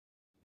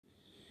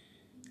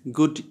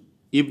Good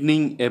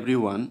evening,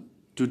 everyone.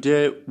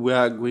 Today we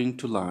are going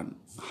to learn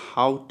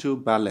how to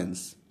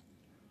balance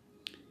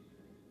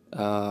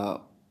uh,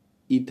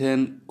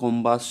 ethane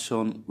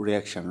combustion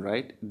reaction,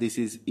 right? This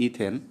is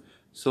ethane.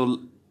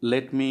 So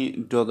let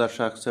me draw the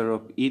structure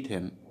of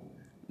ethane.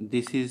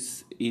 This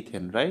is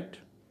ethane, right?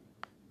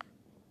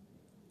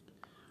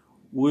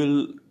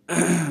 Will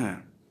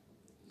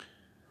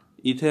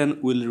ethane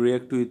will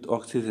react with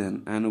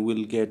oxygen and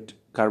will get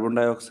carbon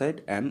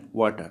dioxide and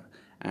water.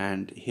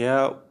 And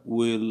here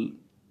we'll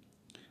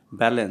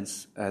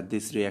balance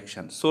this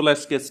reaction. So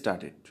let's get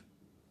started.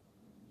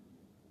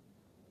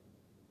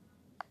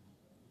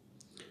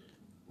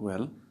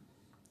 Well,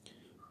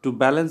 to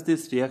balance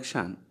this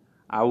reaction,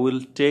 I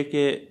will take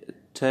a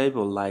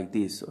table like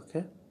this,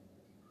 okay?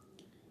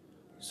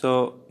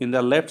 So in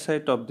the left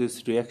side of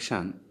this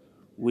reaction,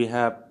 we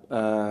have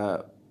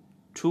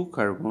 2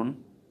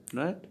 carbon,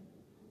 right?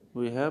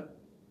 We have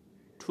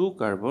 2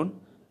 carbon,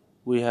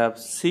 we have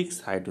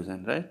 6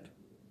 hydrogen, right?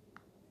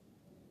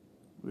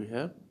 We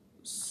have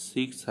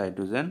 6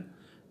 hydrogen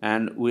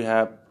and we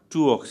have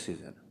 2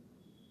 oxygen.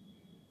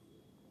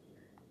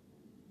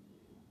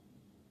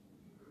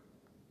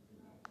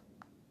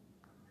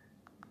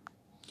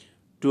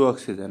 Two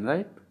oxygen,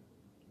 right?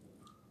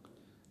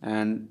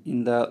 And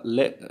in the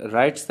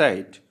right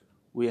side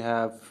we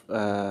have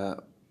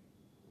 1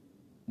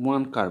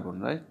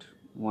 carbon, right?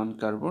 1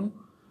 carbon.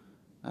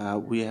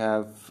 We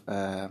have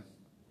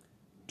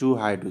 2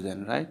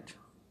 hydrogen, right?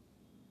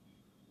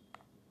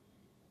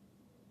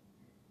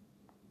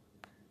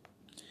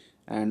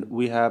 And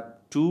we have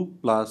 2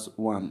 plus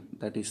 1,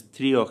 that is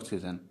 3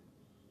 oxygen.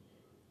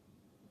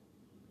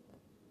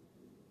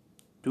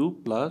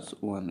 2 plus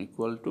 1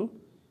 equal to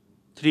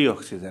 3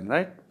 oxygen,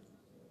 right?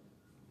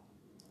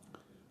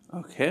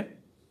 Okay.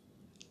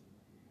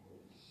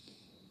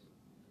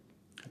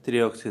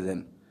 3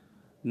 oxygen.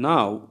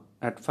 Now,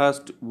 at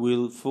first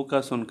we'll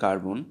focus on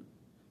carbon.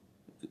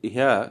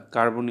 Here,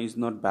 carbon is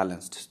not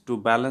balanced. To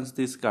balance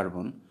this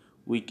carbon,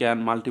 we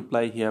can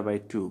multiply here by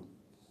 2.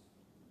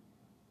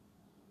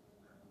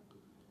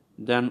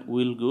 Then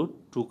we'll go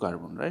 2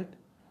 carbon, right?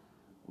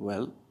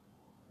 Well,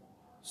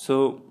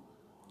 so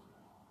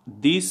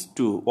these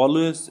two,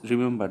 always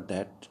remember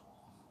that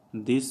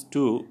these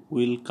two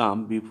will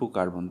come before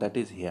carbon, that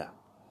is here.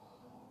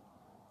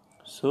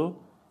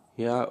 So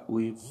here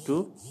we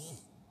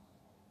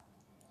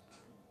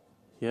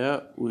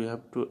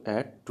have to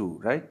add 2,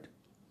 right?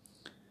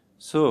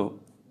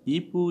 So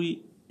if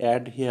we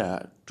add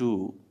here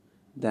 2,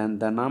 then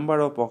the number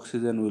of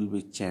oxygen will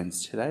be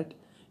changed, right?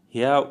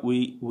 Here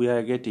we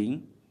are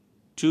getting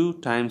 2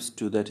 times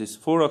 2, that is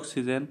 4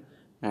 oxygen,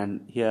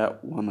 and here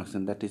 1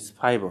 oxygen, that is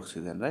 5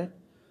 oxygen, right?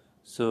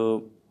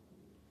 So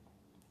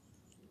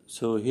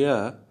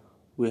here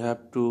we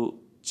have to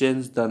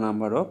change the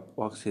number of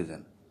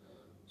oxygen.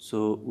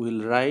 So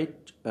we'll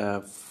write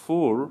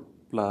 4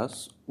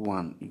 plus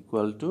 1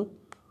 equal to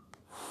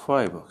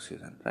 5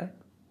 oxygen, right?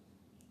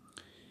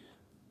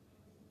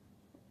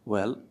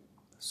 Well,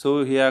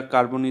 so here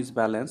carbon is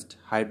balanced,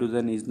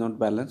 hydrogen is not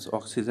balanced,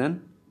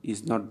 oxygen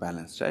is not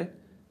balanced, right?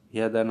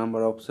 Here the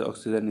number of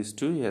oxygen is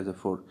 2, here the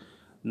 4.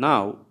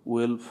 Now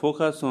we'll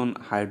focus on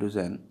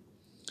hydrogen.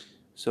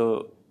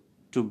 So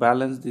to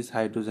balance this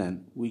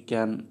hydrogen, we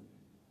can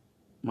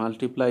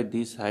multiply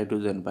this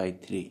hydrogen by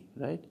 3,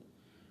 right?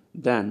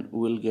 Then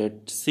we'll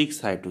get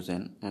 6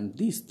 hydrogen, and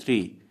these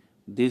 3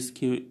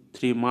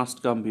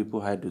 must come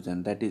before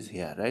hydrogen, that is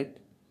here, right?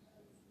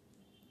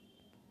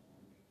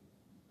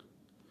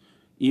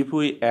 If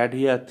we add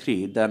here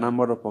 3, the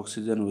number of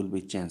oxygen will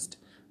be changed.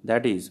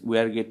 That is, we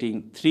are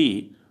getting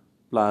 3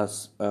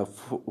 plus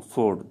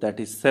 4, that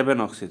is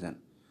 7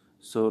 oxygen.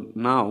 So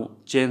now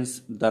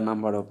change the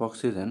number of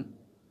oxygen.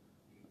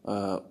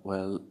 4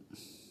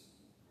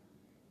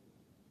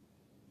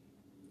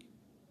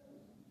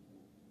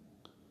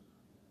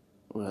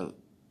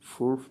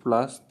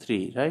 plus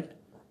 3, right?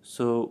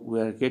 So we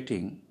are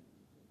getting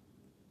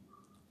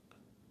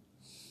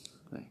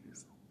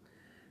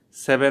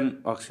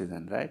 7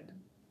 oxygen, right?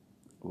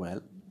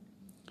 Well,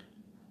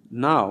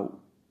 now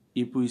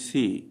if we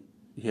see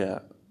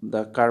here,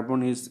 the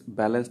carbon is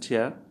balanced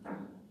here,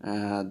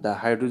 the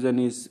hydrogen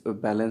is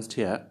balanced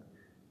here,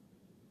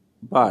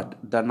 but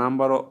the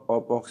number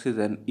of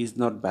oxygen is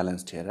not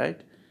balanced here,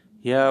 right?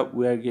 Here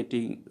we are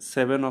getting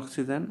 7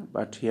 oxygen,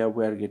 but here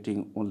we are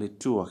getting only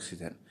 2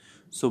 oxygen.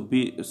 So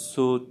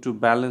to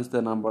balance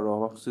the number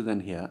of oxygen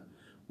here,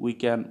 we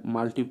can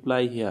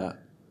multiply here.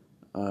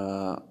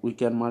 We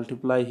can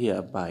multiply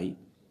here by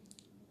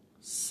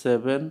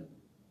 7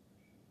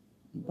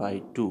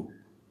 by 2,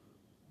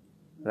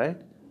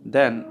 right?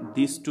 Then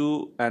these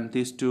two and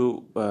these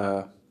two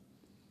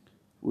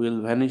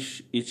will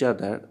vanish each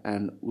other,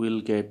 and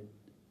we'll get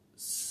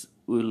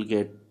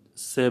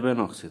 7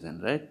 oxygen,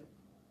 right?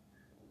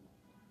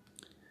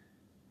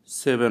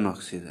 7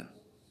 oxygen.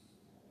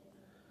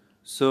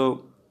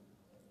 So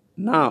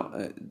now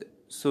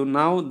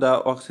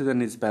the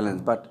oxygen is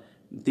balanced, but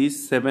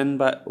this 7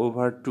 by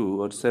over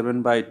 2 or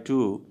 7 by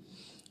 2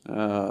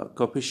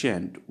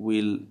 coefficient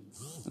will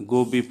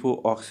go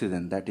before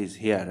oxygen, that is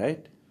here,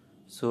 right?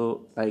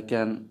 So I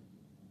can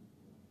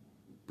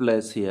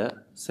place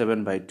here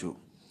 7/2.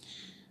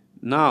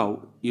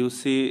 Now you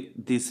see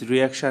this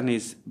reaction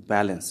is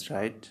balanced,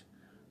 right?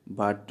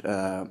 But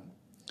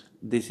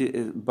this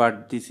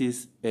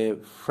is a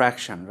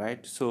fraction,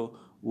 right? So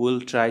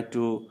we'll try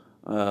to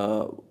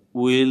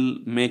we'll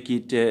make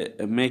it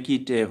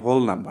a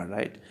whole number,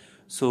 right?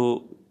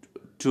 So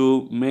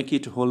to make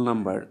it whole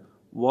number,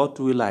 what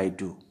will I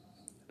do,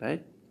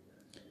 right?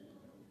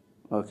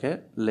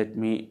 Okay, let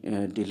me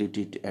delete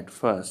it at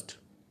first.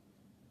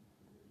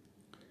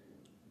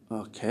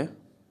 Okay,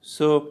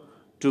 so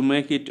to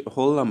make it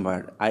whole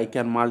number, I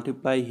can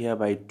multiply here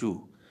by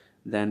 2,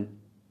 then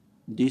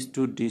these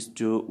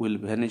two will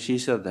vanish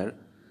each other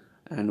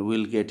and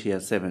we'll get here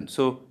 7.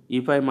 So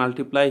if I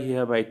multiply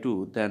here by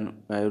 2,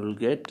 then I will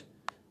get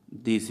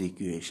this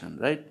equation,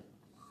 right?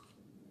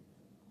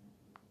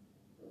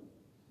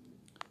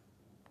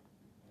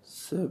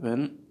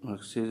 7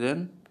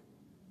 oxygen,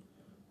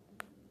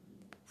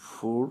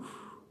 4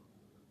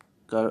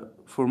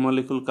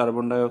 molecule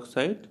carbon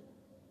dioxide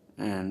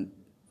and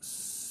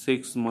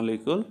 6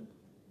 molecule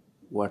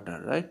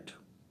water, right?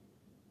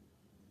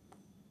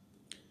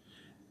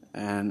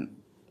 And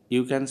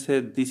you can say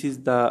this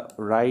is the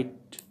right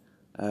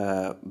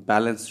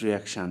balanced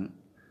reaction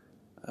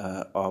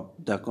of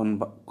the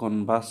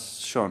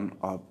combustion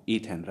of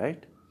ethane,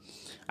 right?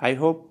 I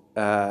hope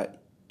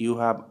you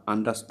have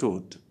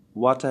understood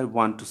what I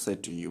want to say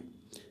to you.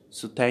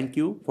 So thank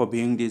you for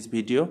viewing this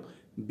video.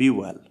 Be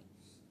well.